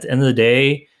At the end of the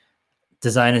day,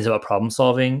 design is about problem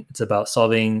solving. It's about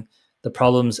solving the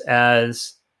problems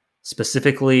as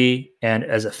specifically and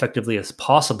as effectively as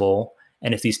possible.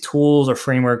 And if these tools or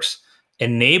frameworks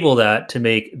enable that to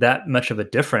make that much of a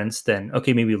difference, then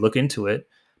okay, maybe look into it.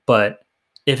 But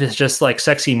if it's just like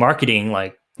sexy marketing,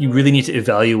 like you really need to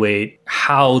evaluate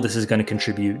how this is going to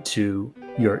contribute to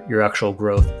your actual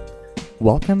growth.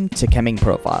 Welcome to Chemming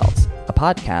Profiles, a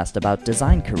podcast about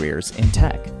design careers in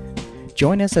tech.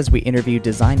 Join us as we interview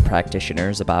design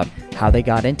practitioners about how they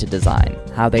got into design,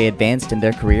 how they advanced in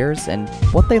their careers, and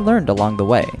what they learned along the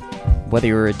way. Whether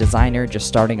you're a designer just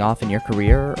starting off in your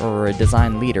career or a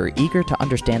design leader eager to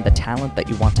understand the talent that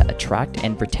you want to attract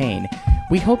and retain,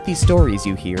 we hope these stories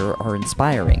you hear are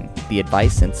inspiring, the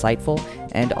advice insightful,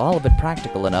 and all of it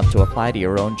practical enough to apply to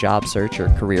your own job search or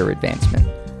career advancement.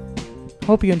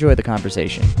 Hope you enjoy the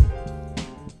conversation.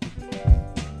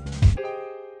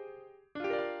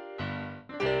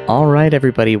 All right,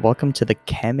 everybody, welcome to the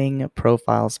Chemming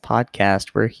Profiles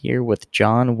podcast. We're here with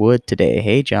Jon Wood today.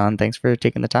 Hey, Jon, thanks for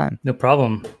taking the time. No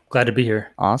problem. Glad to be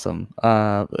here. Awesome.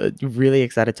 Really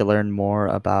excited to learn more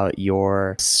about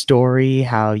your story,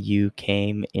 how you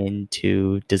came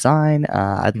into design.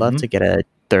 I'd love to get a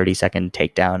 30-second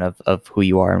takedown of who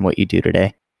you are and what you do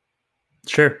today.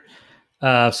 Sure.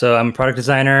 So I'm a product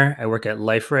designer. I work at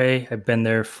Liferay. I've been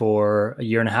there for a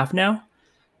year and a half now.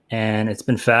 And it's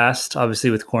been fast. Obviously,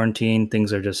 with quarantine,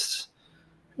 things are just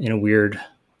in a weird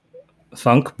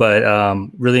funk, but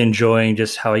really enjoying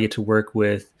just how I get to work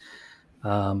with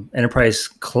enterprise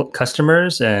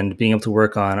customers and being able to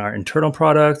work on our internal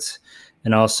products,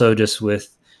 and also just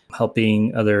with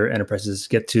helping other enterprises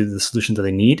get to the solutions that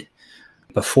they need.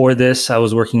 Before this, I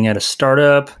was working at a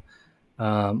startup,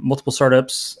 multiple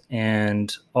startups,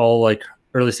 and all like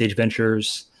early stage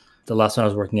ventures. The last one I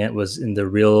was working at was in the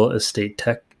real estate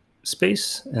tech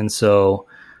space. And so,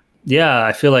 yeah,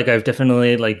 I feel like I've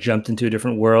definitely like jumped into a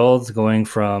different world going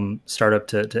from startup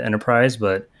to enterprise,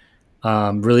 but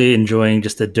really enjoying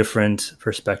just the different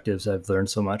perspectives. I've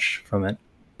learned so much from it.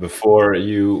 Before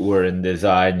you were in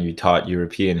design, you taught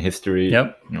European history,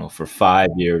 for 5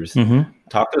 years.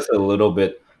 Talk to us a little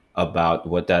bit about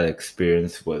what that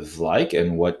experience was like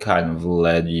and what kind of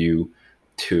led you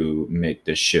to make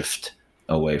the shift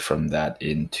away from that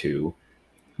into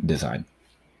design.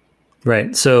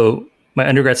 Right. So my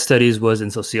undergrad studies was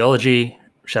in sociology.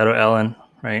 Shout out Alan,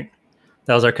 right?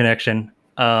 That was our connection.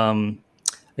 I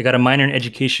got a minor in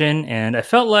education, and I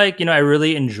felt like, I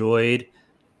really enjoyed,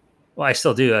 well, I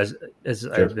still do, as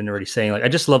sure. I've been already saying, like, I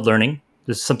just love learning.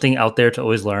 There's something out there to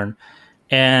always learn.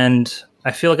 And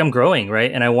I feel like I'm growing,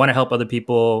 right? And I want to help other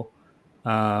people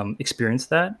experience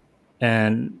that.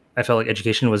 And I felt like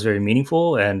education was very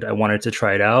meaningful, and I wanted to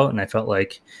try it out. And I felt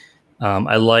like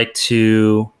I like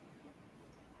to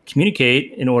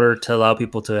communicate in order to allow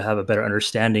people to have a better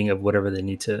understanding of whatever they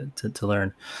need to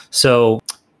learn. So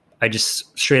I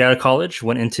just straight out of college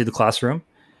went into the classroom,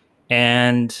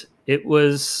 and it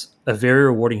was a very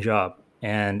rewarding job.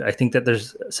 And I think that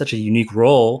there's such a unique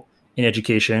role in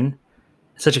education,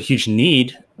 such a huge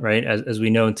need, right, as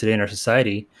we know today in our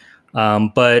society.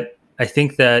 But I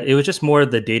think that it was just more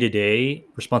the day-to-day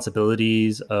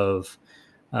responsibilities of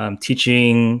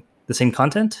teaching the same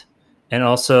content, and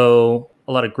also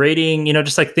a lot of grading,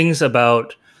 just like things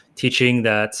about teaching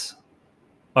that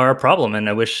are a problem. And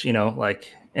I wish,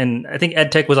 and I think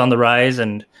ed tech was on the rise,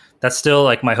 and that's still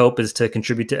like my hope is to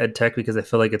contribute to ed tech, because I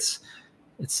feel like it's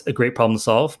a great problem to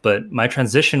solve. But my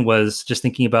transition was just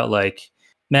thinking about like,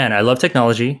 man, I love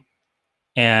technology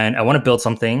and I want to build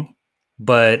something.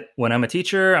 But when I'm a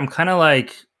teacher, I'm kind of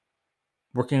like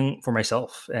working for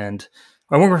myself, and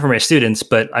I'm working for my students,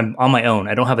 but I'm on my own.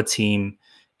 I don't have a team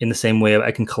in the same way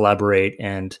I can collaborate.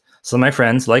 And some of my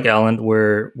friends, like Alan,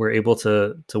 were able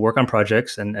to work on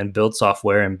projects and build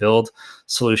software and build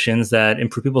solutions that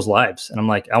improve people's lives. And I'm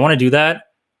like, I want to do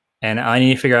that. And I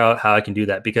need to figure out how I can do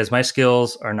that, because my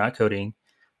skills are not coding.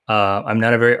 I'm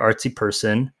not a very artsy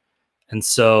person. And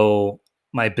so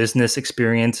my business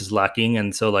experience is lacking.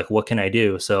 And so like, what can I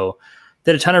do? So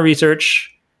did a ton of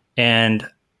research, and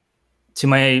to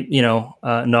my,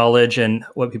 knowledge and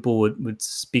what people would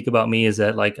speak about me is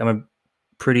that like, I'm a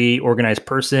pretty organized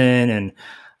person and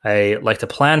I like to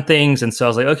plan things. And so I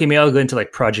was like, okay, maybe I'll go into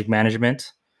like project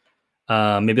management.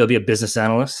 Maybe I'll be a business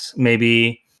analyst.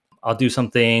 Maybe I'll do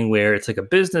something where it's like a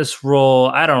business role.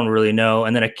 I don't really know.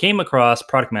 And then I came across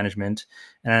product management,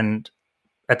 and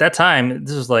at that time,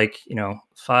 this was like,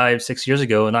 5-6 years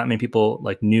ago, not many people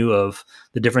like knew of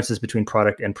the differences between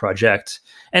product and project.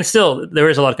 And still there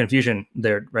is a lot of confusion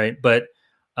there, right? But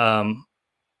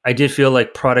I did feel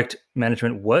like product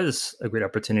management was a great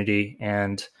opportunity.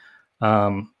 And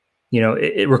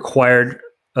It required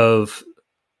of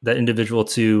that individual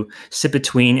to sit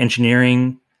between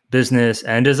engineering, business,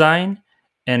 and design,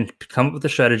 and come up with a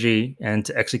strategy and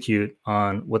to execute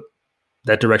on what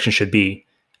that direction should be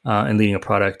in leading a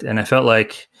product. And I felt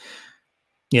like,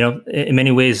 in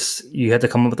many ways, you had to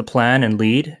come up with a plan and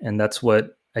lead, and that's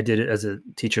what I did as a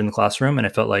teacher in the classroom. And I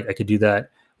felt like I could do that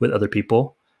with other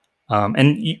people.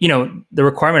 The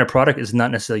requirement of product is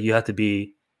not necessarily you have to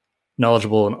be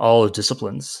knowledgeable in all of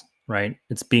disciplines, right?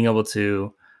 It's being able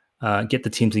to get the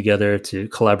team together to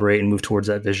collaborate and move towards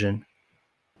that vision.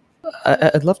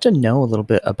 I'd love to know a little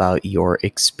bit about your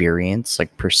experience,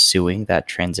 like pursuing that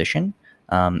transition,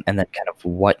 and then kind of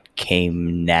what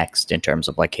came next in terms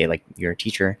of like, hey, like you're a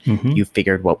teacher, you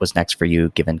figured what was next for you,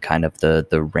 given kind of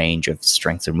the range of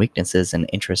strengths and weaknesses and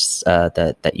interests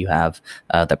that you have.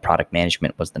 That product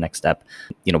management was the next step.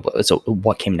 So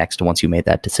what came next once you made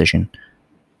that decision?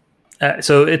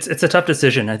 So it's a tough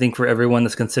decision, I think, for everyone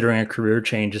that's considering a career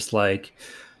change. It's like,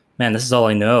 man, this is all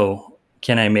I know.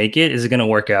 Can I make it? Is it going to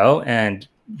work out? And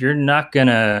you're not going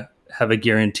to have a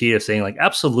guarantee of saying like,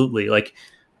 absolutely. Like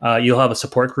you'll have a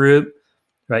support group,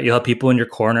 right? You'll have people in your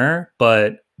corner,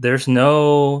 but there's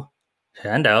no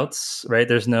handouts, right?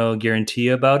 There's no guarantee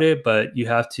about it, but you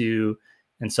have to,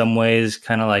 in some ways,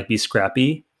 kind of like be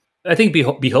scrappy. I think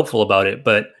be hopeful about it.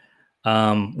 But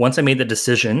once I made the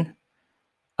decision,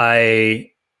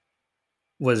 I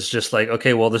was just like,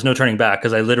 okay, well, there's no turning back,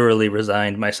 because I literally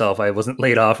resigned myself. I wasn't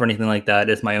laid off or anything like that.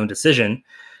 It's my own decision.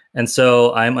 And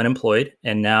so I'm unemployed,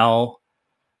 and now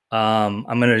I'm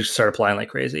going to start applying like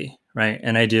crazy. Right.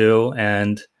 And I do.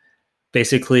 And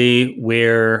basically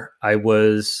where I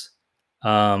was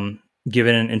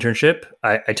given an internship,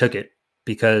 I took it,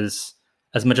 because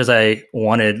as much as I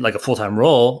wanted like a full-time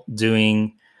role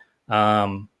doing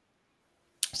some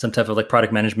type of like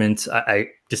product management, I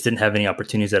just didn't have any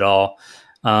opportunities at all.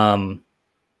 And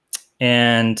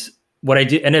what I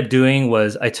ended up doing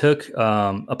was I took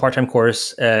a part-time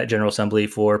course at General Assembly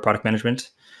for product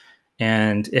management,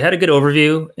 and it had a good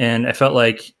overview. And I felt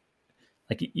like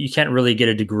you can't really get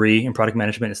a degree in product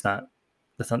management.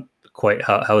 That's not quite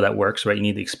how that works, right? You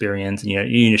need the experience, and you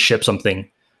need to ship something,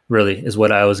 really, is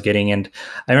what I was getting. And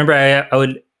I remember I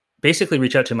would basically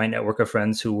reach out to my network of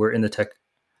friends who were in the tech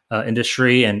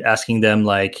industry and asking them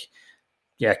like,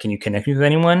 yeah, can you connect me with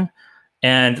anyone?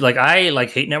 And like, I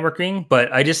like hate networking,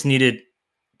 but I just needed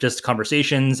just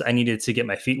conversations. I needed to get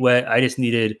my feet wet. I just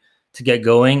needed to get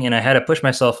going, and I had to push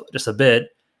myself just a bit.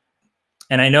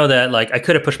 And I know that like I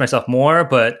could have pushed myself more,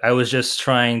 but I was just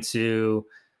trying to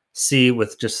see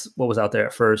with just what was out there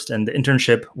at first. And the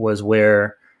internship was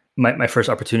where my first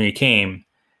opportunity came.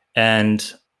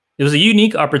 And it was a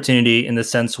unique opportunity in the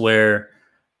sense where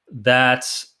that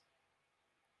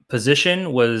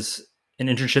position was an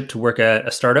internship to work at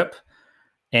a startup.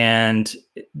 And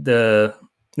the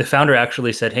founder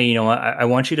actually said, hey, you know what? I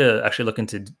want you to actually look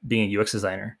into being a UX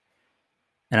designer.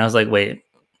 And I was like, wait,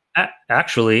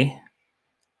 actually,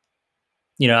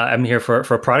 I'm here for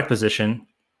a product position.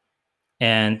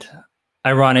 And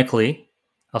ironically,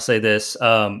 I'll say this,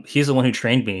 he's the one who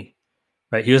trained me,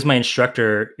 right? He was my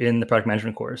instructor in the product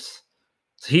management course.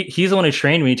 So he's the one who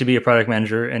trained me to be a product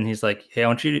manager. And he's like, hey, I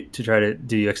want you to try to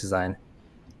do UX design.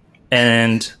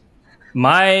 And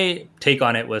my take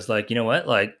on it was like, you know what,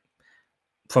 like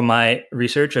from my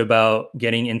research about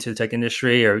getting into the tech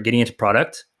industry or getting into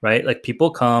product, right? Like people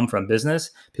come from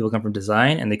business, people come from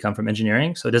design, and they come from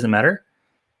engineering. So it doesn't matter.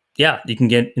 Yeah, you can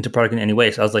get into product in any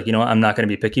way. So I was like, you know what, I'm not going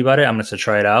to be picky about it. I'm going to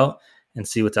try it out and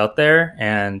see what's out there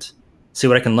and see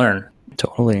what I can learn.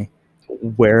 Totally.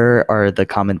 Where are the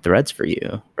common threads for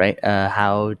you, right?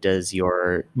 How does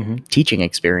your teaching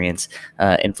experience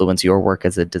influence your work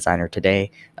as a designer today?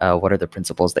 What are the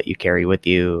principles that you carry with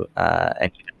you,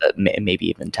 and maybe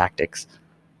even tactics?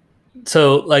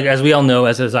 So, like, as we all know,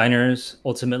 as designers,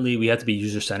 ultimately, we have to be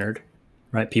user-centered,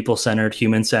 right? People-centered,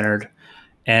 human-centered.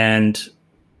 And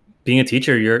being a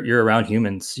teacher, you're around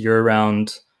humans. You're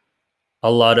around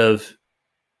a lot of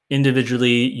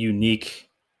individually unique,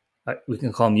 we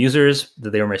can call them users,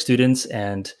 that they were my students.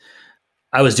 And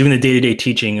I was doing the day-to-day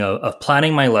teaching of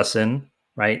planning my lesson,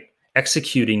 right?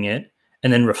 Executing it,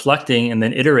 and then reflecting, and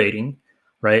then iterating,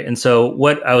 right? And so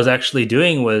what I was actually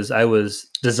doing was I was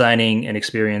designing an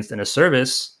experience and a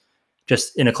service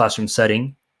just in a classroom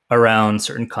setting around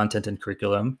certain content and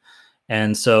curriculum.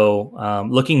 And so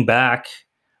looking back,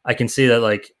 I can see that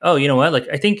like, oh, you know what? Like,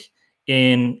 I think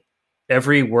in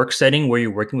every work setting where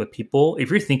you're working with people, if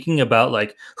you're thinking about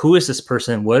like, who is this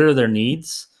person? What are their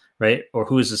needs? Right? Or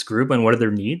who is this group and what are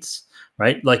their needs?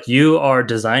 Right? Like you are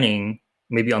designing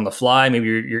maybe on the fly,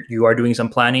 maybe you are doing some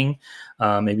planning,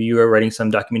 maybe you are writing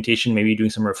some documentation, maybe you're doing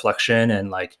some reflection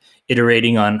and like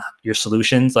iterating on your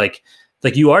solutions, like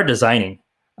you are designing.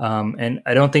 And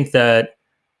I don't think that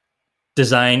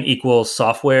design equals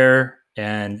software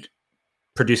and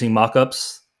producing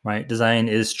mock-ups, right? Design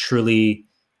is truly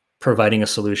providing a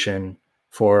solution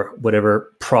for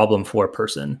whatever problem for a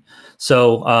person.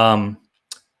 So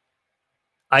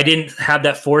I didn't have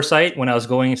that foresight when I was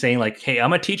going and saying like, hey,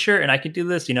 I'm a teacher and I can do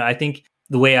this. I think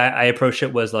the way I approached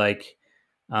it was like,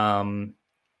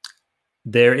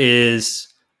 there is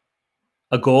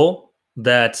a goal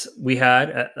that we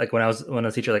had, like when I was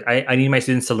a teacher, like I need my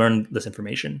students to learn this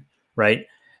information, right?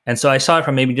 And so I saw it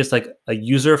from maybe just like a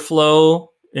user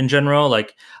flow in general.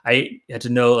 Like I had to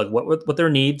know like what their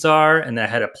needs are, and then I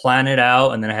had to plan it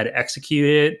out, and then I had to execute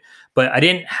it. But I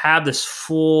didn't have this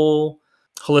full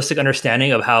holistic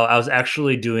understanding of how I was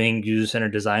actually doing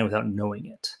user-centered design without knowing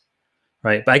it,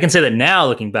 right? But I can say that now,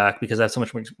 looking back, because I have so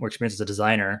much more experience as a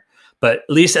designer. But at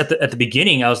least at the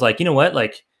beginning, I was like, you know what,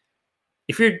 like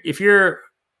if you're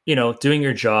doing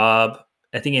your job,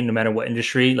 I think no matter what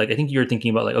industry, like I think you're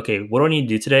thinking about like, okay, what do I need to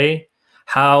do today?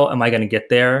 How am I going to get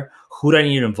there? Who do I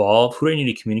need to involve? Who do I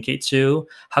need to communicate to?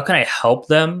 How can I help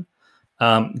them?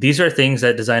 These are things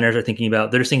that designers are thinking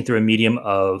about. They're just thinking through a medium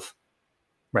of,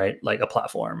 right, like a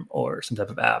platform or some type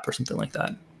of app or something like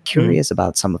that. Curious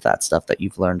about some of that stuff that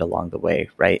you've learned along the way,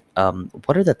 right?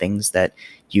 What are the things that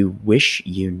you wish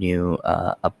you knew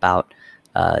about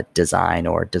design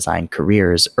or design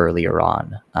careers earlier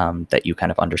on that you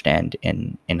kind of understand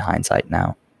in hindsight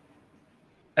now?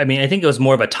 I mean, I think it was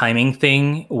more of a timing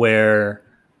thing where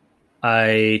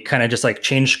I kind of just like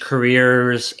changed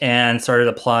careers and started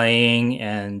applying.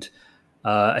 And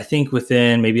I think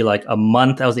within maybe like a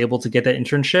month, I was able to get that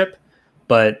internship.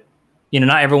 But,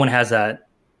 not everyone has that,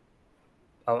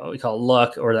 what we call it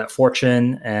luck or that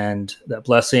fortune and that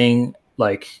blessing.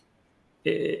 Like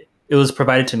it was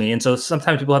provided to me. And so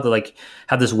sometimes people have to like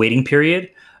have this waiting period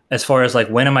as far as like,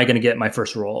 when am I going to get my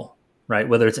first role, right?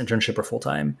 Whether it's internship or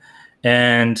full-time.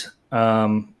 And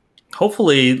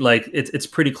hopefully like it's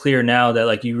pretty clear now that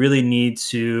like you really need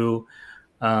to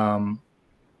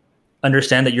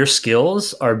understand that your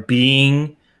skills are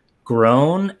being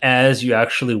grown as you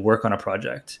actually work on a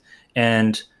project.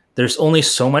 And there's only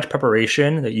so much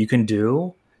preparation that you can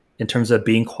do in terms of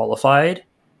being qualified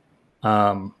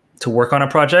to work on a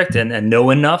project and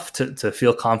know enough to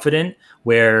feel confident,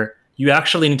 where you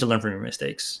actually need to learn from your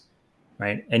mistakes,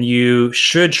 right? And you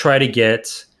should try to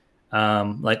get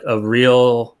like a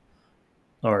real,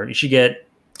 or you should get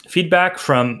feedback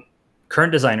from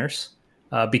current designers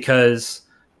because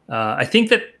I think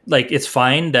that like it's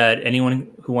fine that anyone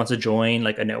who wants to join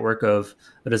like a network of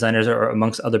designers or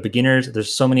amongst other beginners,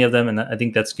 there's so many of them, and I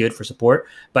think that's good for support.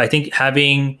 But I think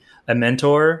having a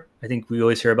mentor, I think we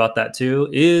always hear about that too,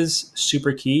 is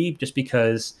super key, just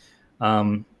because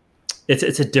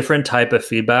it's a different type of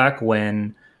feedback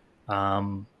when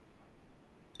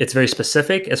it's very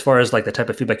specific as far as like the type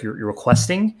of feedback you're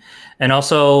requesting. And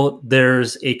also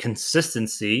there's a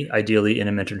consistency, ideally in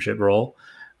a mentorship role,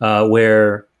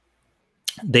 where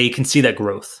they can see that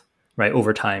growth, right,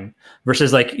 over time,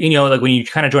 versus like, like when you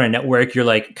kind of join a network, you're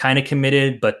like kind of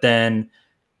committed, but then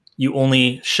you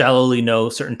only shallowly know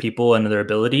certain people and their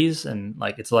abilities, and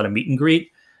like it's a lot of meet and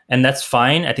greet, and that's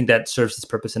fine. I think that serves its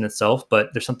purpose in itself,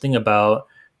 but there's something about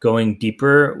going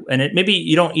deeper, and maybe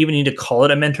you don't even need to call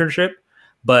it a mentorship,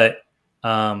 but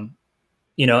at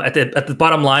the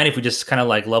bottom line, if we just kind of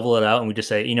like level it out and we just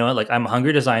say, like I'm a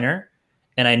hungry designer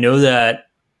and I know that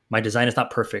my design is not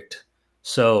perfect,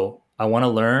 so I want to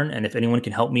learn, and if anyone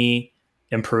can help me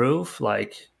improve,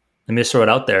 like let me just throw it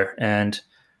out there. And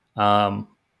like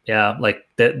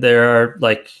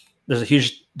there's a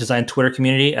huge design Twitter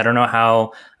community. I don't know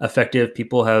how effective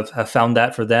people have found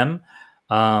that for them,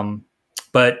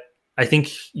 but I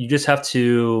think you just have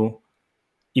to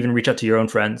even reach out to your own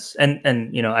friends. And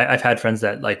I've had friends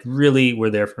that like really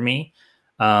were there for me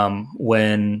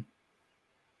when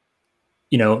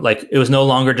like it was no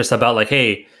longer just about like,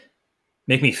 hey,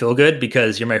 make me feel good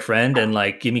because you're my friend and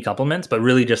like give me compliments, but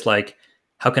really just like,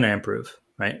 how can I improve,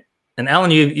 right? And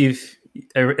Alan, I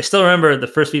still remember the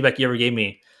first feedback you ever gave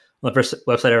me on the first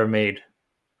website I ever made.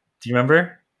 Do you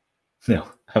remember? No,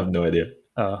 I have no idea.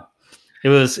 It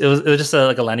was just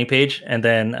like a landing page, and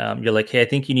then you're like, hey, I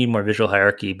think you need more visual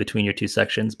hierarchy between your two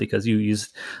sections because you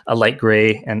used a light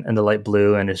gray and the light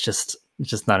blue, and it's just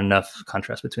not enough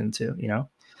contrast between the two.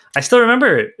 I still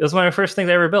remember it. It was one of the first things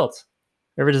I ever built,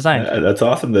 ever designed. That's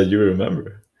awesome that you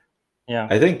remember. Yeah,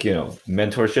 I think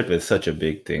mentorship is such a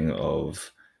big thing.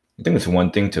 I think it's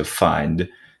one thing to find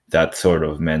that sort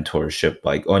of mentorship,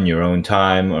 like on your own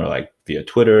time or like via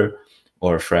Twitter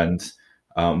or friends.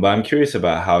 But I'm curious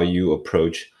about how you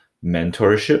approach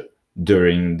mentorship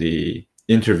during the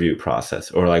interview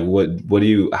process, or like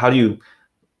how do you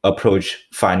approach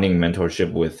finding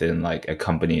mentorship within like a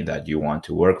company that you want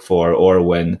to work for, or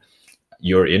when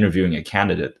you're interviewing a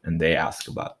candidate and they ask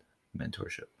about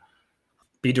mentorship?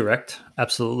 Be direct.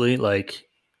 Absolutely. Like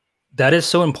that is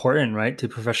so important, right? To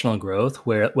professional growth,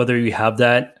 whether you have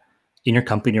that in your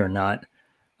company or not.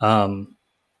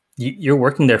 You're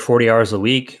working there 40 hours a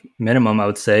week minimum, I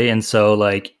would say. And so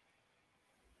like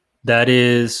that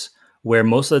is where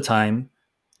most of the time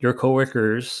your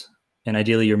coworkers and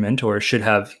ideally your mentor should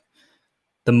have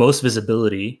the most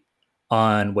visibility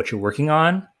on what you're working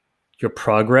on, your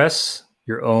progress,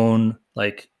 your own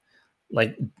like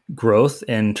growth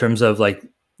in terms of like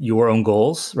your own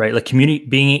goals, right? Like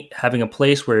having a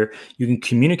place where you can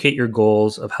communicate your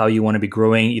goals of how you want to be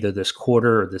growing either this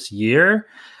quarter or this year,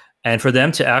 and for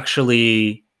them to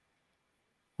actually,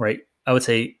 right, I would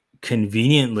say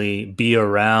conveniently be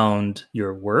around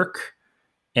your work,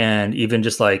 and even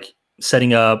just like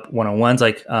setting up one-on-ones.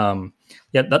 Like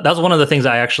that was one of the things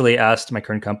I actually asked my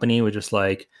current company, which is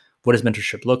like, what does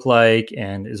mentorship look like,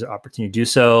 and is there opportunity to do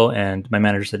so? And my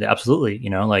manager said absolutely.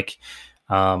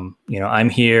 I'm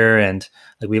here, and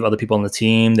like we have other people on the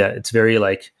team, that it's very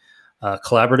like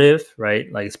collaborative,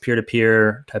 right? Like it's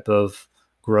peer-to-peer type of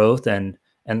growth, and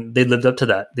they lived up to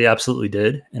that. They absolutely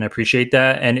did, and I appreciate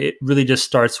that. And it really just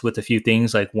starts with a few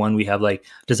things. Like one, we have like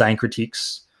design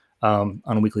critiques on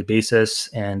a weekly basis,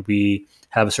 and we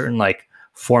have a certain like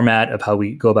format of how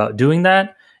we go about doing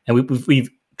that. And we've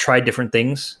tried different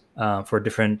things for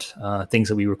different things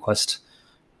that we request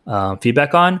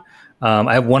feedback on.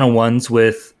 I have one-on-ones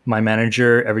with my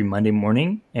manager every Monday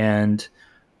morning, and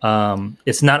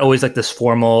it's not always like this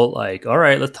formal, like, all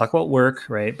right, let's talk about work,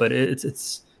 right? But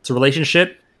it's a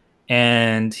relationship,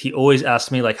 and he always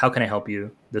asks me like, how can I help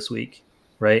you this week,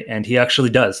 right? And he actually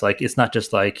does. Like, it's not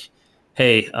just like,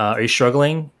 hey, are you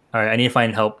struggling? All right, I need to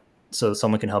find help so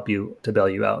someone can help you to bail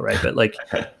you out, right? But like,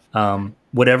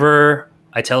 whatever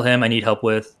I tell him I need help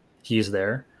with, he's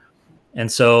there.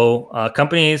 And so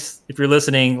companies, if you're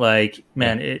listening, like,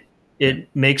 man, it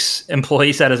makes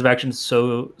employee satisfaction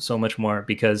so much more,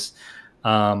 because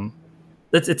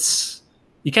it's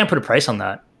you can't put a price on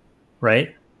that,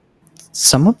 right?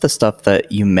 Some of the stuff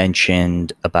that you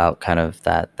mentioned about kind of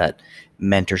that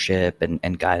mentorship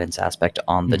and guidance aspect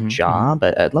on the job,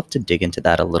 I'd love to dig into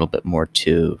that a little bit more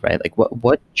too, right? Like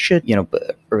what should,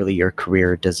 earlier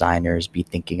career designers be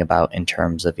thinking about in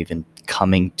terms of even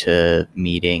coming to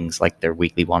meetings, like their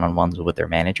weekly one-on-ones with their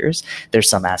managers? There's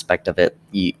some aspect of it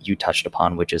you touched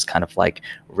upon, which is kind of like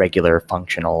regular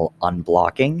functional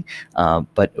unblocking,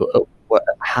 but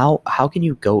how can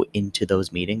you go into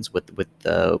those meetings with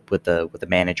the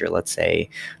manager, let's say,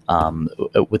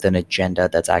 with an agenda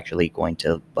that's actually going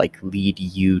to like lead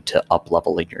you to up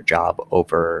leveling your job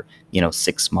over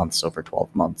 6 months, over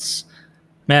 12 months?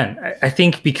 Man, I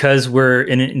think because we're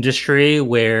in an industry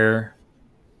where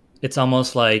it's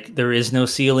almost like there is no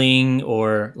ceiling,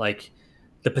 or like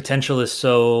the potential is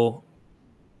so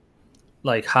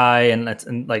like high, and it's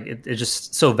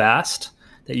just so vast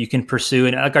that you can pursue,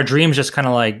 and like our dreams just kind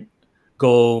of like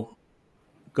go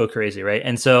crazy, right?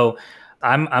 And so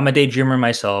I'm a daydreamer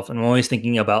myself, and I'm always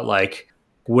thinking about like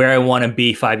where I want to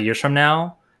be 5 years from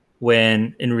now,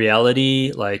 when in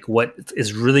reality, like what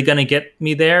is really going to get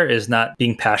me there is not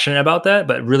being passionate about that,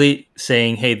 but really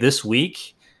saying, hey, this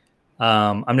week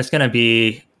I'm just going to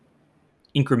be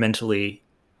incrementally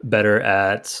better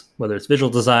at whether it's visual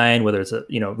design, whether it's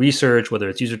research, whether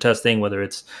it's user testing, whether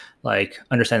it's like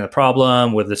understanding the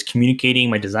problem, whether it's communicating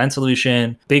my design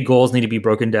solution. Big goals need to be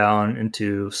broken down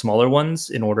into smaller ones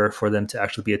in order for them to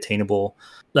actually be attainable.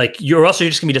 Like you're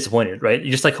just gonna be disappointed, right? You're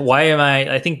just like, why am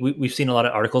I think we've seen a lot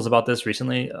of articles about this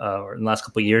recently, or in the last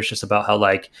couple of years, just about how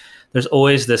like there's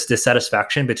always this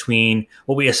dissatisfaction between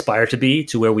what we aspire to be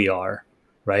to where we are,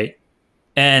 right?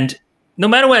 And no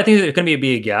matter what, I think there's going to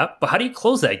be a gap, but how do you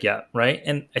close that gap, right?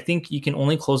 And I think you can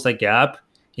only close that gap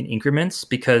in increments,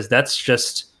 because that's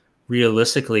just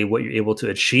realistically what you're able to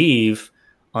achieve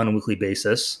on a weekly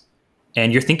basis.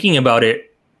 And you're thinking about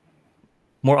it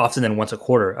more often than once a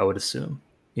quarter, I would assume,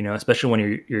 especially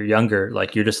when you're younger.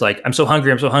 Like you're just like, I'm so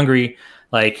hungry.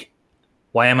 Like,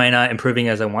 why am I not improving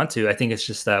as I want to? I think it's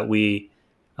just that we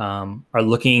are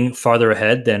looking farther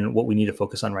ahead than what we need to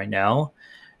focus on right now.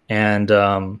 And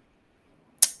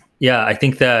yeah, I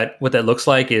think that what that looks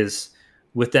like is,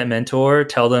 with that mentor,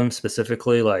 tell them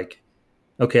specifically like,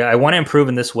 okay, I want to improve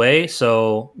in this way.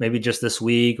 So maybe just this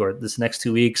week or this next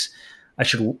 2 weeks, I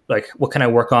should like, what can I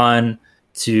work on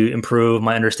to improve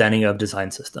my understanding of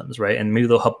design systems, right? And maybe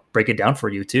they'll help break it down for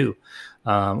you too.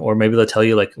 Or maybe they'll tell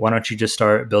you like, why don't you just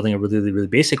start building a really, really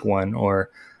basic one? Or,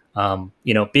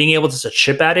 being able to just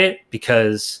chip at it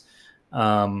because,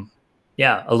 a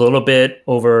little bit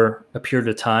over a period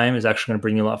of time is actually going to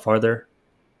bring you a lot farther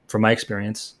from my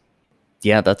experience.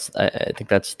 Yeah, I think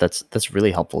that's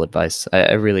really helpful advice.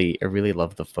 I really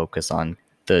love the focus on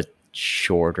the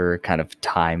shorter kind of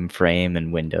time frame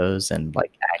and windows, and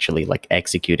like actually like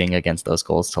executing against those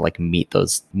goals to like meet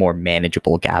those more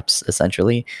manageable gaps,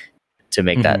 essentially, to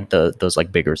make that those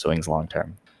like bigger swings long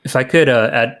term. If I could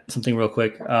add something real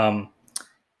quick,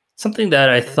 something that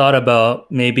I thought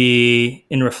about maybe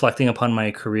in reflecting upon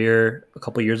my career a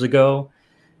couple years ago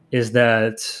is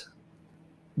that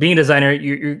being a designer,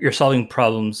 you're solving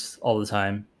problems all the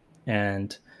time,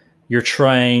 and you're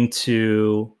trying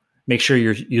to make sure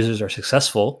your users are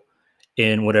successful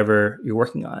in whatever you're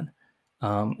working on.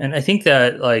 And I think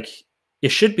that like it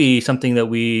should be something that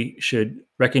we should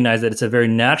recognize that it's a very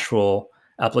natural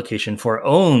application for our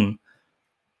own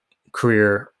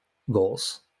career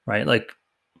goals, right? Like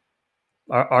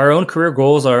our own career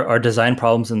goals are design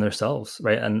problems in themselves,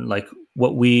 right? And like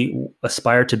what we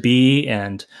aspire to be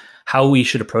and how we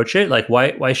should approach it. Like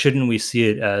why shouldn't we see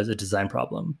it as a design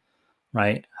problem,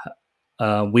 right?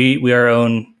 We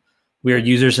are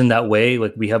users in that way.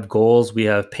 Like we have goals, we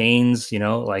have pains,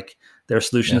 like there are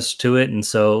solutions to it, and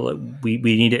so we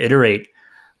need to iterate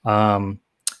on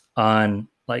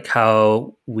like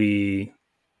how we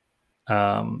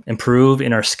improve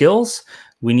in our skills.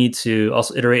 We need to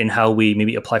also iterate in how we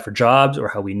maybe apply for jobs or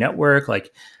how we network.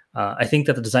 Like I think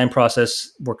that the design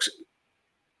process works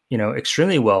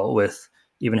extremely well with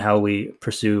even how we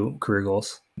pursue career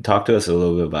goals. Talk to us a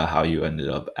little bit about how you ended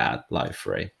up at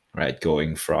Liferay, right?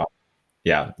 Going from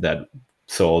that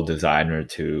sole designer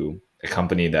to a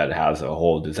company that has a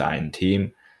whole design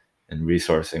team and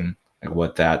resourcing, like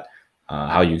what that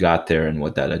how you got there and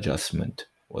what that adjustment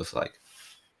was like.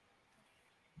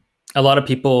 A lot of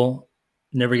people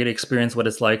never get to experience what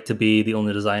it's like to be the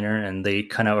only designer, and they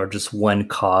kind of are just one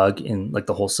cog in like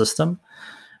the whole system.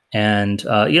 And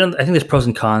I think there's pros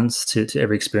and cons to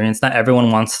every experience. Not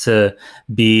everyone wants to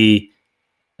be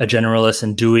a generalist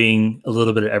and doing a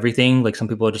little bit of everything. Like some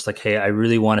people are just like, hey, I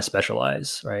really want to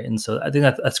specialize, right? And so I think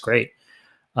that's great.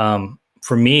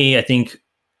 For me, I think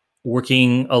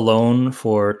working alone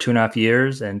for 2.5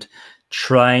 years and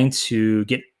trying to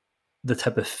get the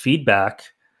type of feedback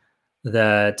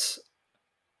that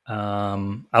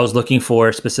I was looking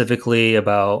for specifically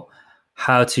about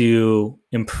how to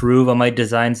improve on my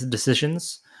design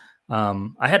decisions.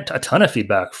 I had a ton of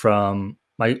feedback from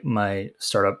my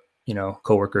startup,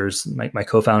 coworkers, my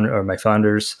co-founder or my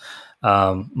founders,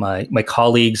 my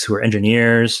colleagues who are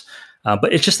engineers.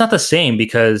 But it's just not the same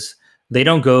because they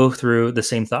don't go through the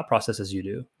same thought process as you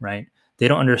do, right? They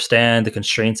don't understand the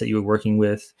constraints that you were working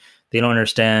with. They don't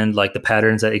understand like the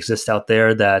patterns that exist out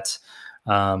there that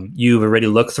you've already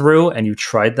looked through and you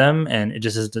tried them and it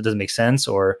doesn't make sense,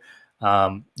 or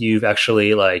you've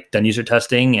actually like done user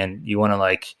testing and you want to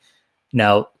like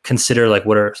now consider like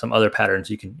what are some other patterns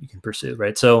you can pursue,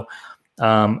 right? So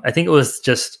I think it was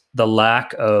just the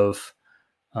lack of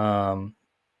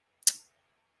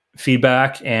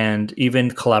feedback and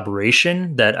even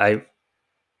collaboration that I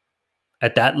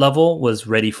at that level was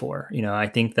ready for. I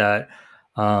think that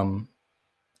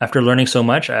after learning so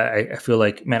much, I feel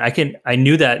like, man, I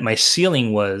knew that my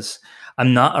ceiling was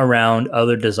I'm not around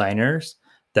other designers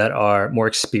that are more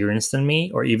experienced than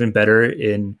me or even better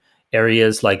in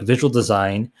areas like visual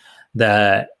design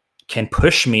that can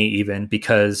push me even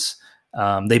because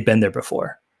they've been there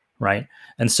before, right?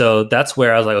 And so that's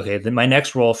where I was like, okay, then my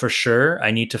next role for sure,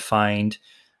 I need to find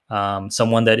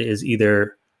someone that is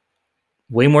either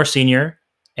way more senior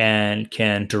and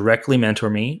can directly mentor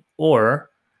me, or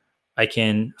I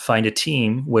can find a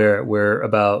team where we're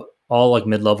about all like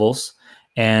mid-levels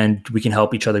and we can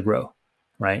help each other grow,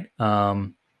 right?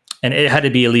 And it had to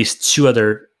be at least 2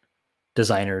 other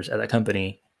designers at that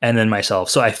company and then myself.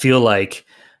 So I feel like,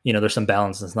 there's some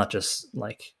balance. It's not just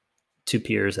like 2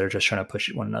 peers that are just trying to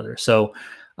push one another. So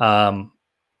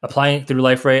applying through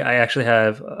Liferay, I actually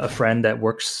have a friend that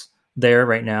works there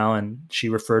right now and she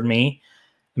referred me.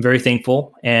 I'm very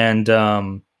thankful. And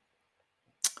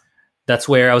that's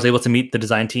where I was able to meet the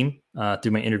design team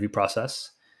through my interview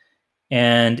process.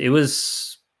 And it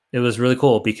was really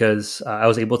cool because I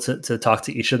was able to talk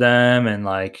to each of them and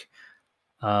like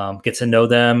get to know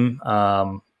them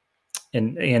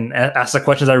and ask the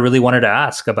questions I really wanted to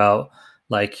ask about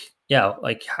like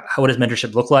how does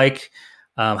mentorship look like?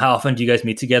 How often do you guys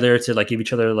meet together to like give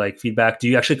each other like feedback? Do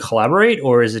you actually collaborate,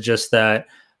 or is it just that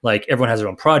like everyone has their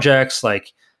own projects,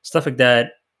 like stuff like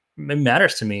that. It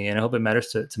matters to me, and I hope it matters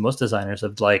to most designers.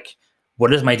 Of like,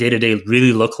 what does my day to day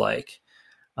really look like?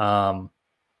 Yeah,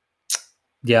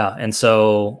 and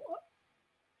so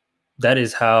that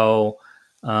is how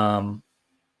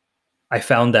I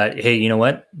found that. Hey, you know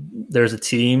what? There's a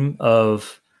team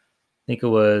of, I think it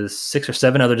was 6 or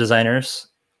 7 other designers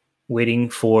waiting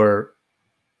for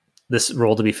this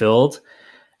role to be filled,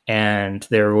 and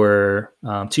there were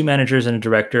 2 managers and a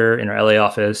director in our LA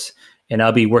office, and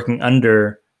I'll be working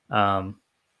under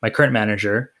my current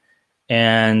manager,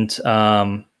 and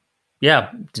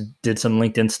yeah, did some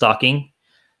LinkedIn stalking,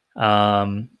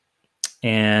 and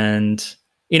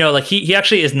like he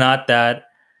actually is not that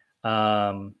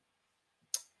I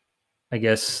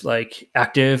guess like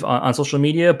active on social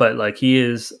media, but like he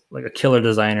is like a killer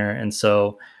designer, and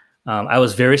so I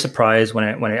was very surprised when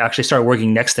I actually started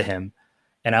working next to him,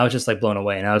 and I was just like blown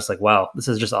away, and I was like, wow, this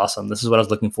is just awesome. This is what I was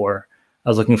looking for. I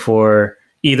was looking for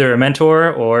either a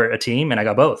mentor or a team, and I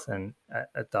got both, and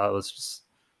I thought it was just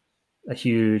a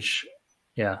huge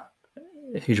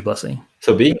blessing.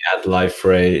 So being at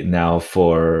Liferay now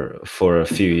for a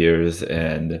few years,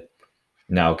 and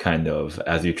now kind of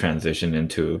as you transition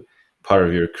into part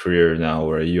of your career now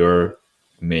where you're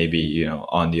maybe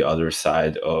on the other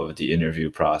side of the interview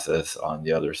process, on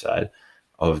the other side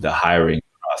of the hiring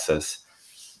process,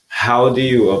 how do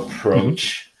you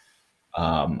approach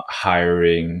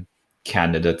hiring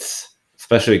candidates,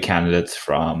 especially candidates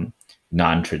from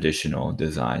non-traditional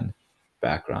design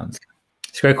backgrounds?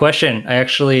 It's a great question. I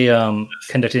actually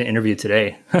conducted an interview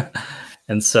today,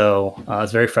 and so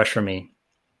it's very fresh for me.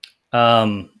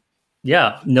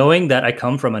 Yeah, knowing that I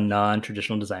come from a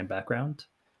non-traditional design background,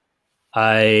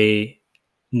 I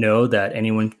know that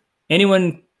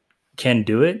anyone can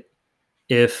do it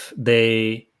if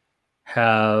they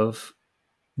have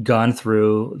gone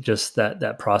through just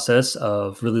that process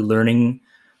of really learning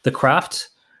the craft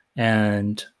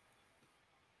and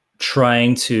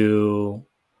trying to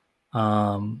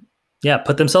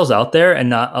put themselves out there and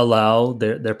not allow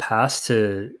their past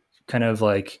to kind of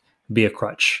like be a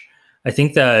crutch. I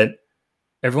think that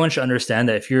everyone should understand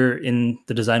that if you're in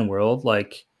the design world,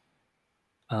 like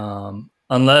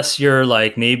unless you're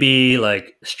like maybe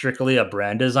like strictly a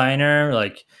brand designer,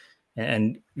 like,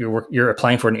 and you're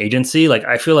applying for an agency, like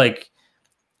I feel like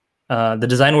the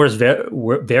design world is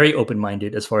very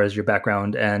open-minded as far as your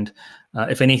background, and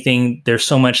if anything, there's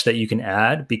so much that you can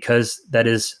add because that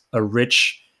is a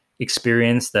rich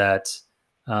experience that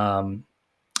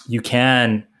you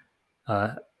can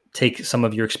take some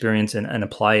of your experience and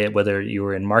apply it, whether you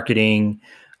were in marketing,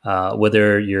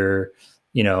 whether you're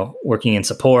working in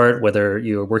support, whether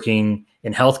you're working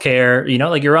in healthcare,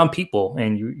 like you're around people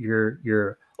and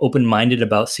you're open-minded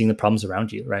about seeing the problems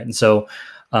around you, right? And so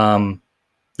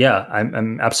yeah,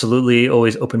 I'm absolutely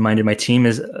always open-minded. My team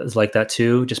is like that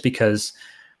too, just because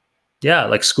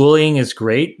like schooling is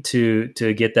great to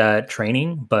get that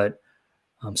training, but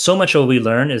so much of what we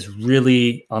learn is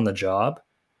really on the job.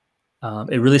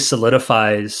 It really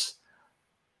solidifies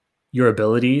your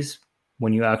abilities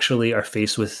when you actually are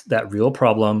faced with that real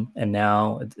problem, and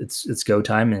now it's go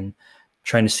time and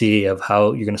trying to see of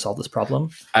how you're going to solve this problem.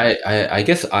 I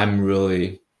guess I'm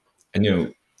really,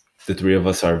 the three of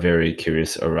us are very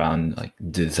curious around like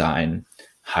design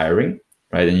hiring,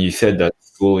 right? And you said that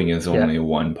schooling is only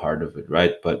one part of it,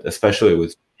 right? But especially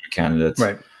with candidates,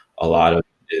 right, a lot of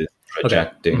it is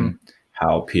projecting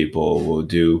how people will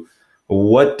do.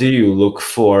 What do you look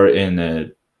for in a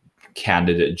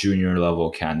candidate, junior level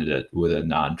candidate with a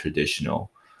non-traditional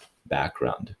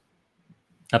background?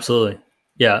 Absolutely.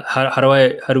 Yeah. How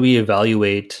do we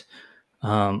evaluate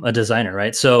a designer,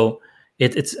 right? So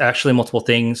it's actually multiple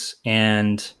things,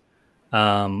 and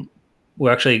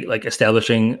we're actually like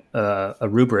establishing a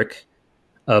rubric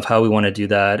of how we want to do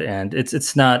that, and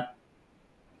it's not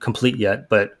complete yet,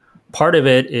 but part of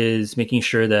it is making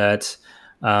sure that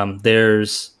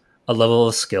there's a level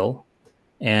of skill,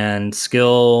 and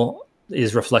skill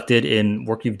is reflected in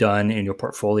work you've done in your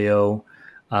portfolio,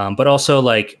 but also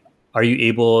like, are you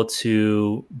able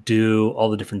to do all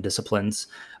the different disciplines?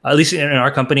 At least in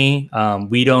our company,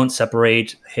 we don't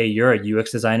separate, hey, you're a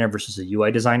UX designer versus a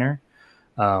UI designer.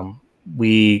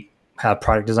 We have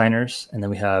product designers, and then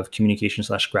we have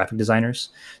communication/graphic designers.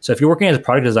 So if you're working as a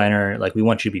product designer, like we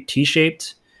want you to be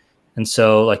T-shaped. And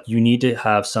so like you need to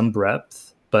have some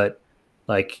breadth, but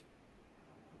like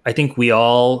I think we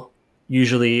all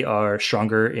usually are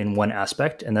stronger in one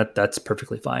aspect, and that's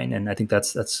perfectly fine. And I think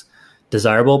that's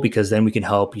desirable, because then we can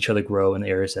help each other grow in the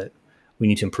areas that we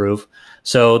need to improve.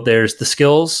 So there's the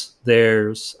skills,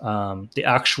 there's the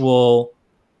actual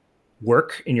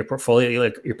work in your portfolio,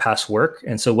 like your past work.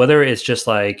 And so whether it's just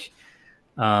like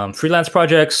freelance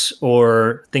projects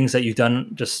or things that you've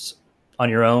done just on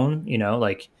your own,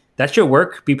 like that's your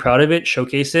work. Be proud of it,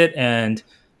 showcase it, and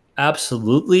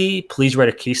absolutely please write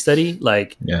a case study.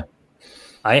 Like,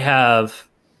 I have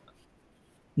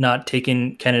not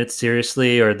taken candidates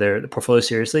seriously or the portfolio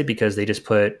seriously because they just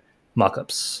put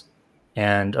mock-ups,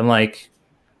 and I'm like,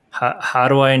 how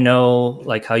do I know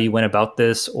like how you went about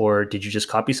this, or did you just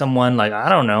copy someone? Like, I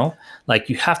don't know. Like,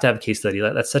 you have to have a case study.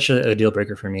 That's such a deal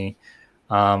breaker for me.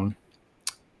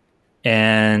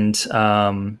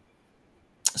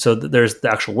 So there's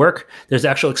the actual work, there's the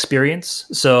actual experience.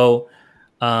 So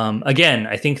again,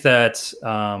 I think that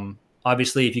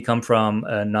obviously if you come from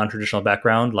a non-traditional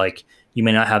background, like you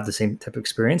may not have the same type of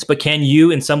experience, but can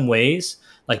you in some ways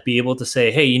like be able to say,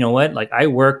 hey, you know what, like I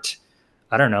worked,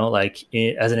 I don't know, like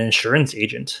as an insurance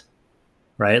agent,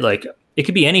 right? Like it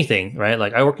could be anything, right?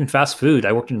 Like I worked in fast food,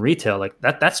 I worked in retail, like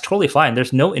that's totally fine.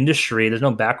 There's no industry, there's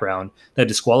no background that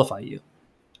disqualify you,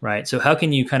 right? So how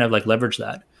can you kind of like leverage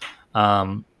that?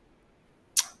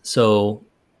 So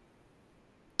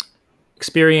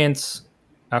experience,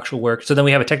 actual work. So then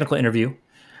we have a technical interview.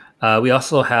 We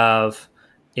also have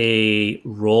a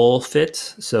role fit.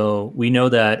 So we know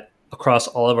that across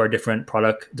all of our different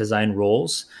product design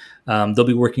roles, they'll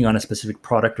be working on a specific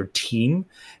product or team,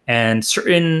 and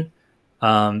certain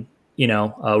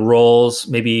roles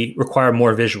maybe require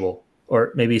more visual,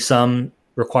 or maybe some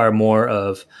require more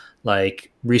of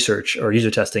like research or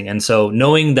user testing. And so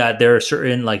knowing that there are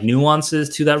certain like nuances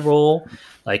to that role,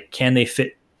 like can they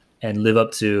fit and live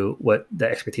up to what the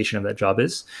expectation of that job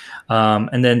is.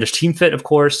 And then there's team fit, of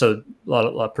course. So a lot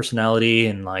of personality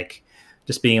and like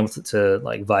just being able to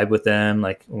like vibe with them,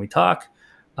 like when we talk.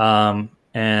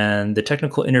 And the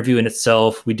technical interview in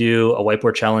itself, we do a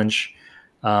whiteboard challenge.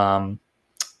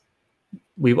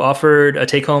 We've offered a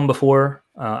take home before.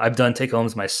 I've done take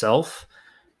homes myself,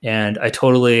 and I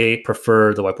totally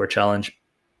prefer the whiteboard challenge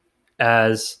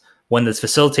as one that's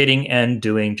facilitating and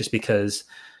doing, just because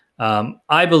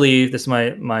I believe, this is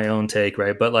my own take,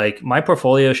 right? But like my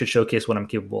portfolio should showcase what I'm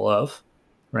capable of,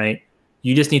 right?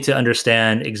 You just need to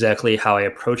understand exactly how I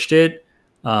approached it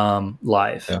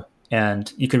live. Yeah.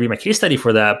 And you can read my case study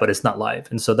for that, but it's not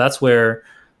live. And so that's where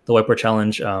the whiteboard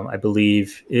challenge, I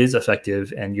believe, is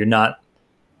effective. And you're not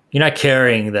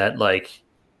carrying that like,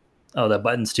 oh, that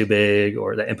button's too big,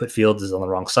 or that input field is on the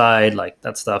wrong side. Like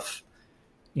that stuff,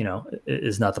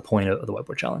 is not the point of the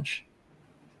whiteboard challenge.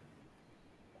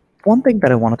 One thing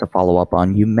that I wanted to follow up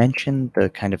on, you mentioned the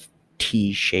kind of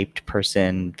T-shaped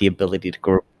person, the ability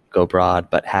to go broad,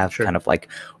 but have kind of like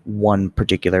one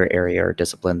particular area or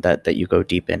discipline that you go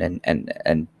deep in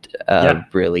and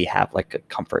really have like a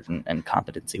comfort and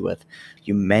competency with.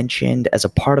 You mentioned as a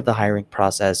part of the hiring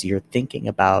process, you're thinking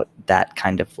about that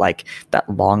kind of like that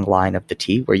long line of the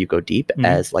T where you go deep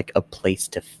as like a place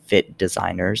to fit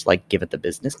designers, like given the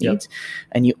business needs.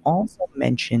 And you also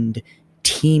mentioned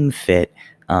team fit.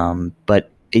 But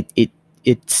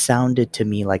it sounded to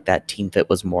me like that team fit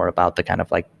was more about the kind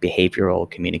of like behavioral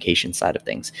communication side of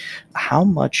things. How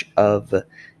much of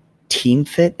team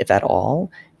fit, if at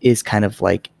all, is kind of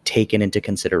like taken into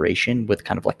consideration with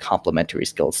kind of like complementary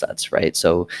skill sets, right?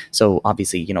 So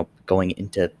obviously, going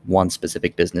into one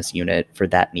specific business unit for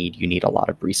that need, you need a lot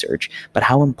of research. But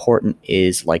how important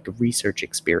is like research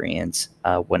experience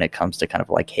when it comes to kind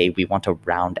of like, hey, we want to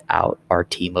round out our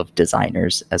team of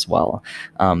designers as well?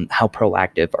 How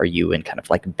proactive are you in kind of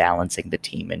like balancing the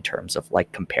team in terms of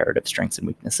like comparative strengths and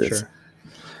weaknesses? Sure.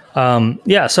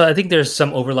 So I think there's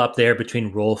some overlap there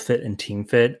between role fit and team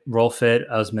fit. Role fit,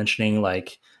 I was mentioning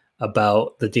like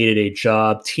about the day-to-day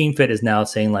job. Team fit is now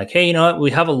saying like, hey, you know what?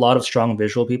 We have a lot of strong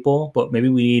visual people, but maybe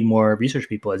we need more research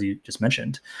people, as you just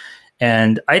mentioned.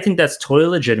 And I think that's totally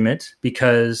legitimate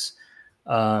because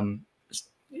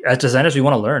as designers, we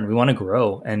want to learn, we want to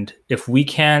grow. And if we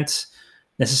can't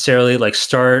necessarily like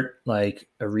start like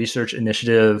a research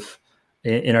initiative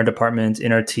in our department,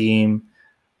 in our team,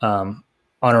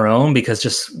 on our own, because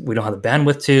just we don't have the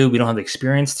bandwidth to, we don't have the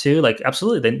experience to, like,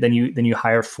 absolutely, then you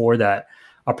hire for that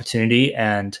opportunity.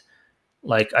 And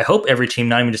like, I hope every team,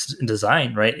 not even just in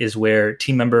design, right, is where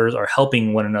team members are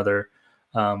helping one another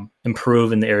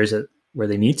improve in the areas where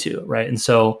they need to, right? And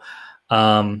so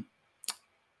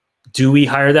do we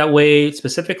hire that way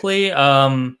specifically?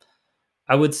 I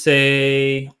would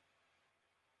say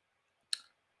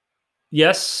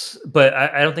yes, but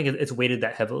I don't think it's weighted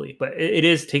that heavily. But it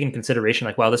is taken into consideration,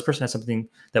 like, wow, this person has something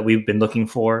that we've been looking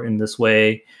for in this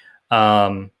way.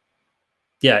 And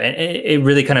it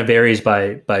really kind of varies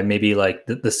by maybe like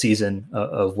the season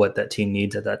of what that team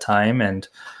needs at that time. And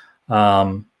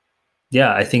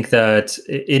yeah, I think that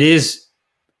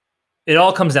it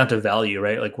all comes down to value,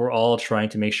 right? Like we're all trying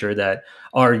to make sure that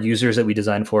our users that we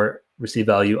design for receive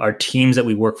value, our teams that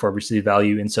we work for receive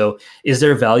value. And so is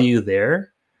there value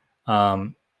there?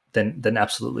 Then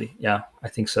absolutely. Yeah, I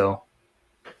think so.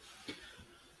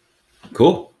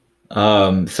 Cool.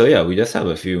 So yeah, we just have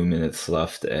a few minutes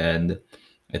left, and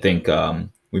I think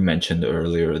we mentioned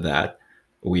earlier that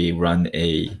we run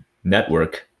a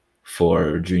network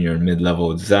for junior and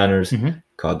mid-level designers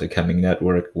called the Kemming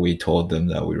Network. We told them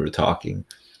that we were talking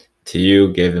to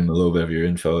you, gave them a little bit of your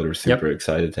info. They're super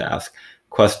excited to ask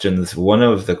questions. One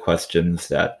of the questions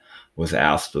that was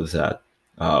asked was that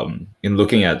in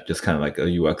looking at just kind of like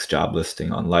a UX job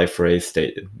listing on Liferay,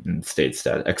 states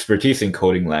that expertise in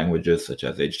coding languages such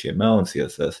as HTML and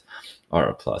CSS are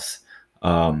a plus.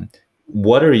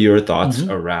 What are your thoughts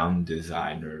around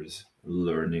designers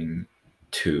learning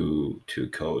to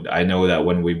code? I know that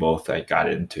when we both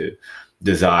got into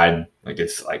design,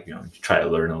 it's like, you try to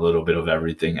learn a little bit of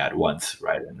everything at once,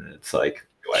 right? And it's like,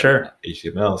 sure,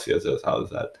 HTML, CSS, how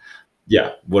is that?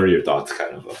 Yeah, what are your thoughts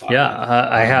kind of about that?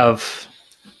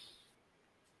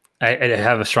 I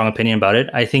have a strong opinion about it.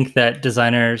 I think that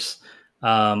designers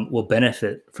will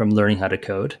benefit from learning how to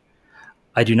code.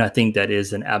 I do not think that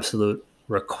is an absolute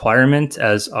requirement,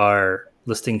 as our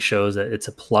listing shows that it's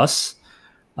a plus.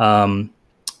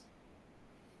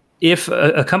 If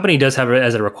a company does have it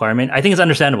as a requirement, I think it's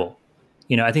understandable.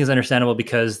 I think it's understandable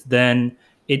because then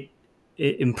it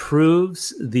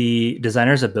improves the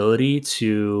designer's ability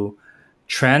to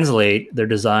translate their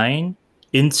design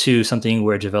into something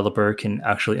where a developer can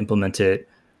actually implement it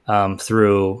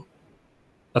through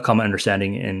a common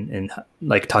understanding and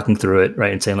like talking through it,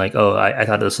 right? And saying like, oh, I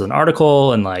thought this was an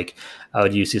article, and like I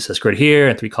would use CSS grid here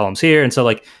and 3 columns here. And so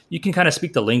like you can kind of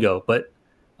speak the lingo, but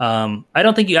I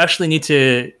don't think you actually need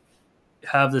to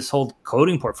have this whole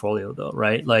coding portfolio though,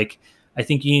 right? Like I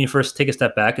think you need to first take a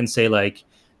step back and say like,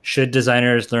 should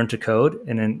designers learn to code?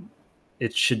 And then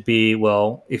it should be,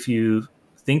 well, if you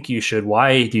think you should,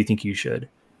 why do you think you should,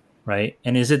 right?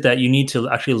 And is it that you need to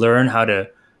actually learn how to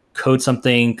code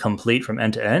something complete from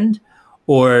end to end,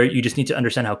 or you just need to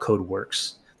understand how code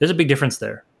works? There's a big difference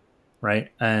there,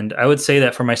 right? And I would say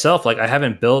that for myself, like I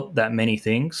haven't built that many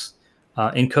things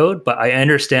in code, but I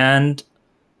understand,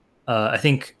 I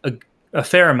think a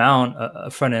fair amount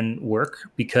of front end work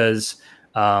because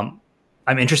I'm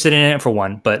interested in it for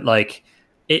one, but like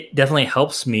it definitely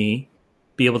helps me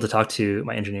be able to talk to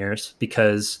my engineers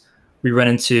because we run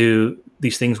into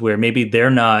these things where maybe they're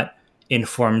not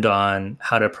informed on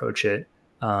how to approach it.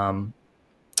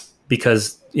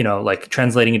 Because, like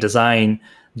translating a design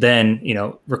then,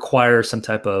 requires some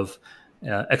type of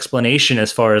explanation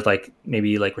as far as like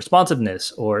maybe like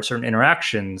responsiveness or certain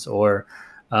interactions or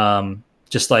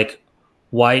just like,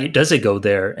 why does it go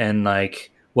there? And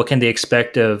like, what can they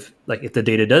expect of like, if the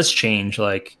data does change,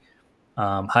 like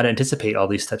how to anticipate all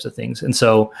these types of things. And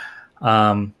so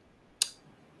I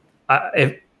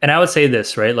would say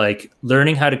this, right? Like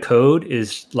learning how to code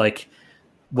is like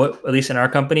what, at least in our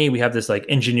company, we have this like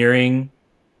engineering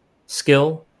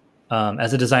skill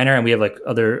as a designer, and we have like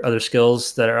other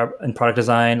skills that are in product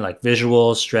design, like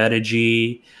visual,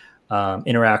 strategy,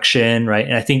 interaction, right?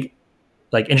 And I think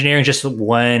like engineering is just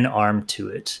one arm to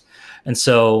it. And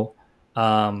so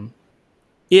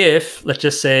if let's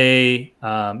just say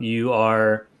you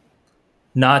are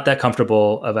not that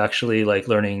comfortable of actually like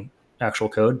learning actual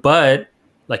code, but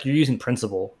like you're using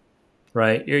Principle,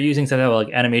 right? You're using some type of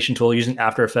like animation tool, using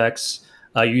After Effects,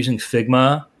 you're using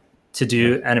Figma to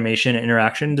do animation and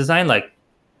interaction design. Like,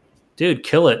 dude,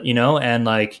 kill it, and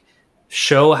like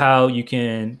show how you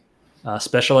can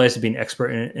specialize to be an expert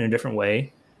in a different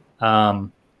way.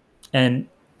 And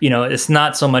it's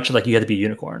not so much like you have to be a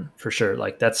unicorn for sure.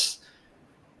 Like that's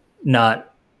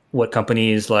not what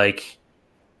companies like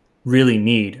really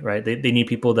need, right? They need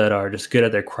people that are just good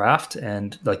at their craft,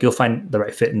 and like you'll find the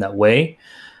right fit in that way.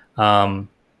 And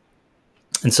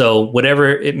so whatever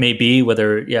it may be,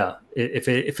 whether if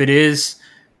it is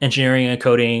engineering and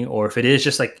coding, or if it is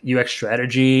just like UX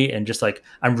strategy and just like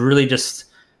I'm really just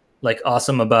like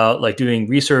awesome about like doing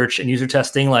research and user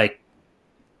testing, like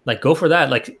go for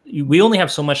that. Like we only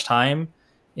have so much time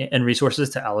and resources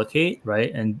to allocate, right?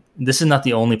 And this is not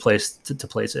the only place to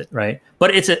place it, right?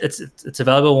 But it's a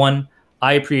valuable one.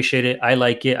 I appreciate it. I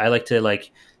like it. I like to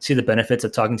like see the benefits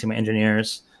of talking to my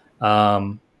engineers.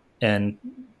 And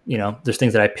there's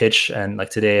things that I pitch, and like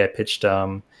today I pitched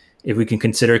if we can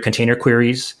consider container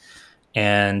queries,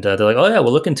 and they're like, oh yeah,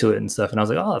 we'll look into it and stuff. And I was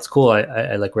like, oh, that's cool.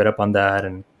 I like read up on that,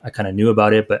 and I kind of knew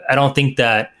about it, but I don't think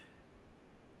that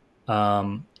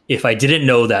if I didn't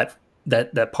know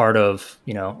that part of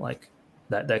like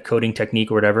that coding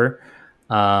technique or whatever,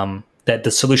 that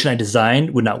the solution I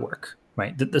designed would not work,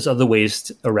 right? There's other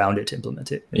ways around it to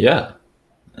implement it. Yeah.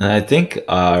 And I think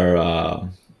our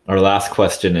last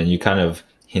question, and you kind of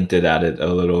hinted at it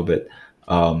a little bit,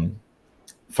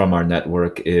 from our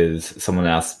network, is someone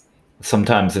asked,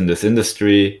 sometimes in this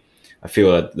industry, I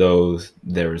feel that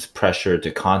there's pressure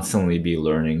to constantly be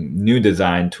learning new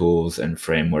design tools and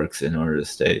frameworks in order to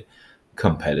stay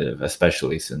competitive,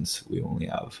 especially since we only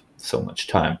have so much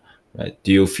time, right?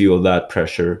 Do you feel that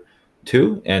pressure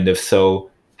too? And if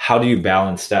so, how do you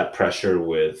balance that pressure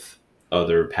with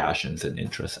other passions and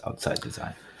interests outside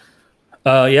design?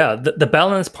 Yeah, the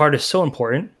balance part is so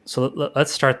important. So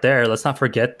let's start there. Let's not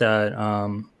forget that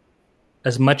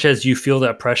as much as you feel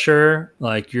that pressure,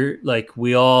 like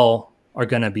we all are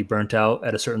gonna be burnt out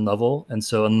at a certain level, and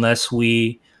so unless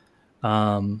we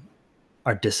are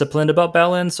disciplined about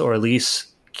balance, or at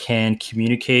least can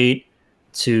communicate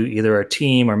to either our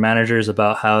team or managers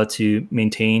about how to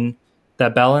maintain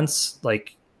that balance,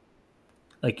 like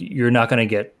you're not gonna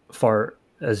get far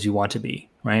as you want to be,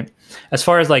 right? As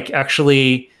far as like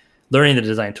actually learning the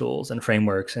design tools and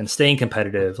frameworks and staying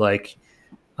competitive, like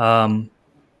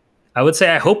I would say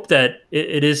I hope that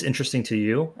it is interesting to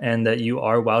you and that you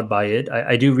are wowed by it.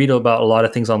 I do read about a lot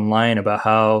of things online about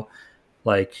how,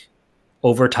 like,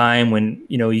 over time, when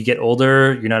you get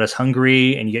older, you're not as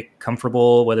hungry and you get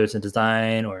comfortable, whether it's in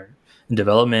design or in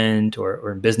development or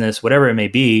in business, whatever it may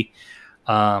be.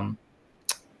 But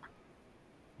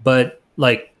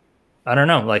like, I don't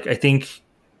know. Like, I think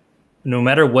no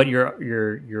matter what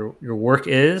your work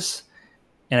is,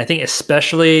 and I think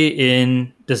especially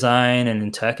in design and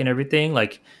in tech and everything,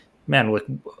 like, man,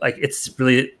 like it's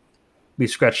really, we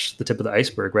scratched the tip of the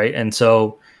iceberg, right? And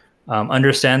so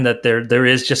understand that there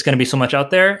is just going to be so much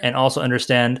out there, and also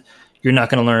understand you're not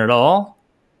going to learn it all.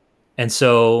 And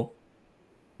so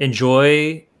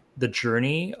enjoy the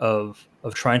journey of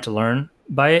trying to learn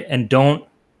by it, and don't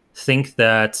think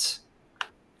that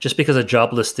just because a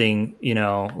job listing,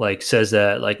 like says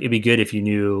that like it'd be good if you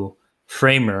knew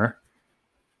Framer,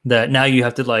 that now you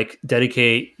have to like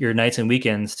dedicate your nights and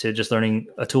weekends to just learning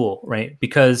a tool, right?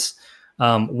 Because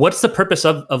what's the purpose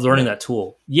of learning that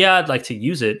tool? Yeah, I'd like to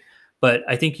use it, but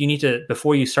I think you need to,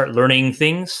 before you start learning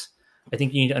things, I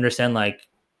think you need to understand, like,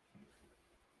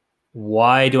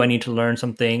 why do I need to learn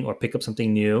something or pick up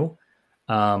something new,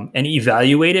 and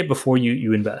evaluate it before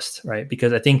you invest, right?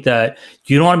 Because I think that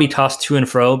you don't want to be tossed to and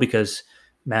fro, because,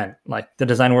 man, like, the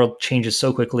design world changes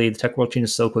so quickly, the tech world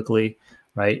changes so quickly,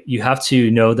 right? You have to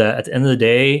know that at the end of the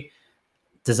day,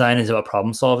 design is about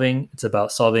problem solving. It's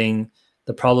about solving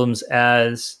the problems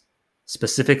as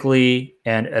specifically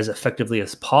and as effectively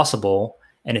as possible.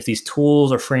 And if these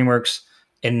tools or frameworks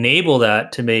enable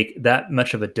that to make that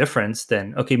much of a difference,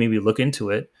 then okay, maybe look into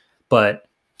it. But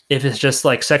if it's just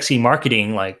like sexy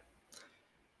marketing, like,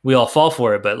 we all fall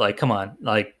for it. But like, come on,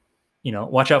 like,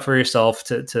 watch out for yourself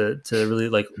to really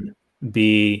like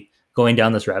be going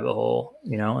down this rabbit hole,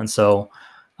 And so,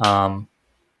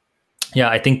 yeah,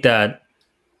 I think that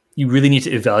you really need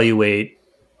to evaluate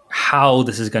how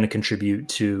this is going to contribute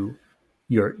to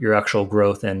your actual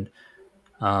growth. And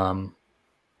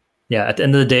yeah, at the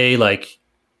end of the day, like,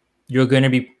 you're going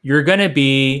to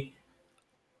be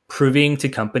proving to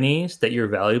companies that you're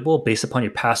valuable based upon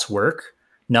your past work,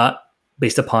 not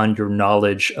based upon your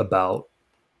knowledge about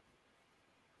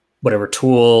whatever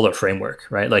tool or framework,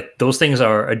 right? Like, those things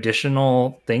are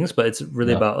additional things, but it's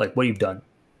really about like what you've done.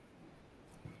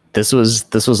 This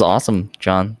was awesome,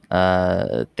 Jon.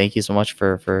 Thank you so much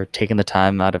for taking the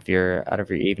time out of your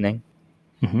evening.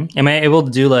 Mm-hmm. Am I able to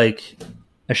do like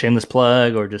a shameless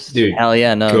plug, or just? Dude, hell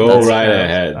yeah, no. Go right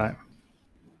ahead.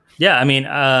 Yeah, I mean,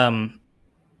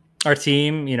 our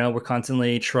team, we're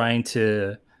constantly trying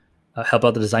to help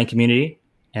out the design community,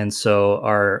 and so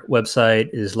our website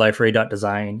is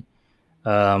liferay.design.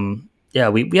 Yeah,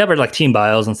 we have our like team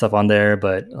bios and stuff on there,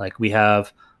 but like, we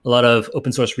have a lot of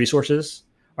open source resources.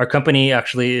 Our company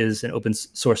actually is an open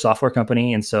source software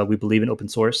company, and so we believe in open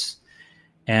source.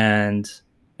 And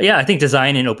yeah, I think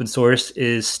design in open source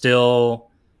is still,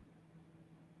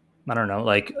 I don't know,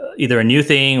 like either a new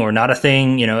thing or not a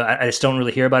thing. I just don't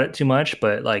really hear about it too much,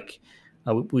 but like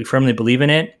we firmly believe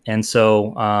in it. And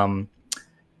so,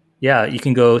 yeah, you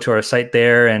can go to our site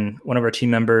there, and one of our team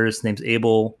members, name's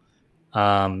Abel,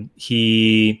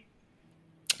 he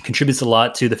contributes a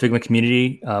lot to the Figma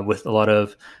community with a lot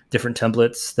of different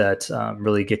templates that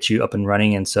really get you up and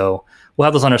running. And so we'll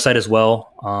have those on our site as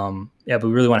well. Yeah, but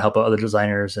we really want to help out other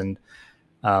designers. And,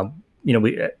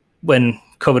 when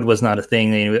COVID was not a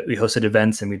thing, we hosted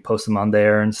events and we'd post them on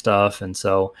there and stuff. And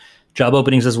so job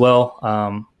openings as well.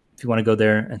 If you want to go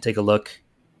there and take a look,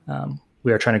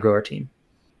 we are trying to grow our team.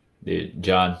 Dude,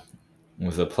 Jon, it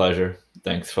was a pleasure.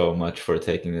 Thanks so much for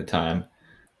taking the time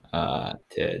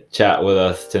to chat with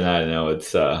us tonight. I know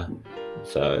it's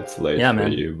late for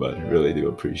you, but really do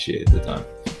appreciate the time.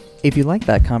 If you like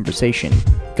that conversation,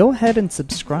 go ahead and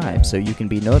subscribe so you can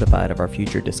be notified of our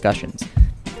future discussions.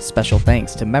 Special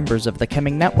thanks to members of the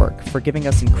Kemming Network for giving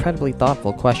us incredibly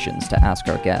thoughtful questions to ask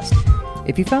our guest.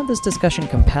 If you found this discussion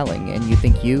compelling and you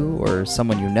think you or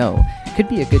someone you know could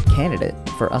be a good candidate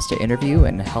for us to interview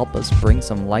and help us bring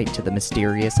some light to the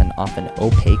mysterious and often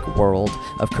opaque world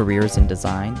of careers in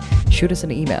design, shoot us an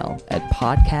email at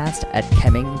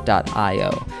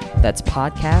podcast@kemming.io. That's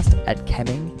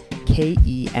podcast@kemming,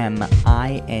 KEMING.io.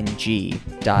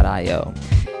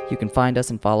 You can find us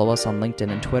and follow us on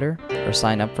LinkedIn and Twitter, or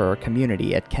sign up for our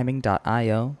community at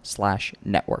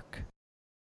kemming.io/network.